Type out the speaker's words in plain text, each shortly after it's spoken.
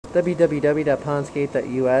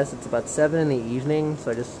www.pondscape.us. It's about 7 in the evening,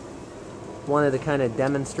 so I just wanted to kind of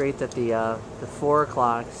demonstrate that the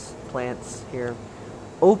 4oClocks plants here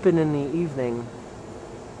open in the evening,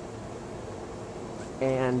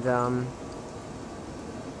 and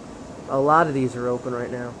a lot of these are open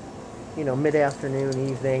right now, you know, mid-afternoon,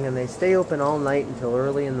 evening, and they stay open all night until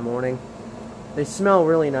early in the morning. They smell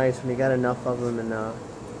really nice when you got enough of them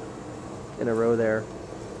in a row there.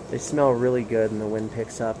 They smell really good, and the wind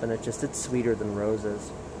picks up, and it's sweeter than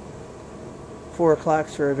roses.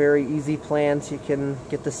 4oClocks are a very easy plant. You can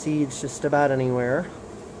get the seeds just about anywhere.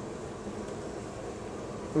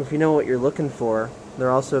 If you know what you're looking for,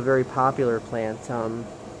 they're also a very popular plant. And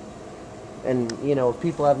you know, if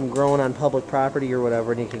people have them growing on public property or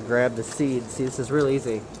whatever, and you can grab the seeds. See, this is real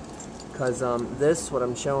easy, because what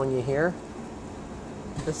I'm showing you here,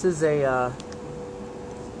 this is a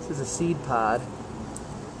seed pod.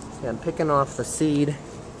 See, I'm picking off the seed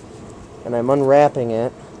and I'm unwrapping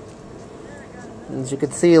it. And as you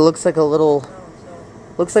can see, it looks like a little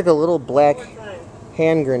black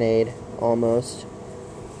hand grenade almost.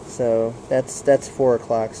 So that's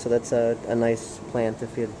 4oClocks. So that's a nice plant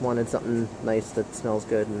if you wanted something nice that smells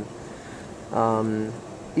good. And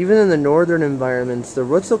even in the northern environments, the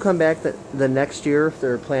roots will come back the next year if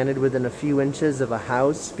they're planted within a few inches of a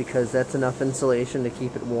house, because that's enough insulation to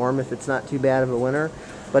keep it warm if it's not too bad of a winter.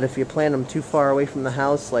 But if you plant them too far away from the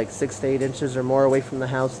house, like 6 to 8 inches or more away from the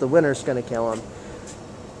house, the winter's going to kill them.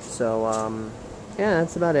 So, yeah,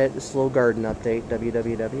 that's about it. Just a little garden update,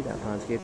 www.pondscape.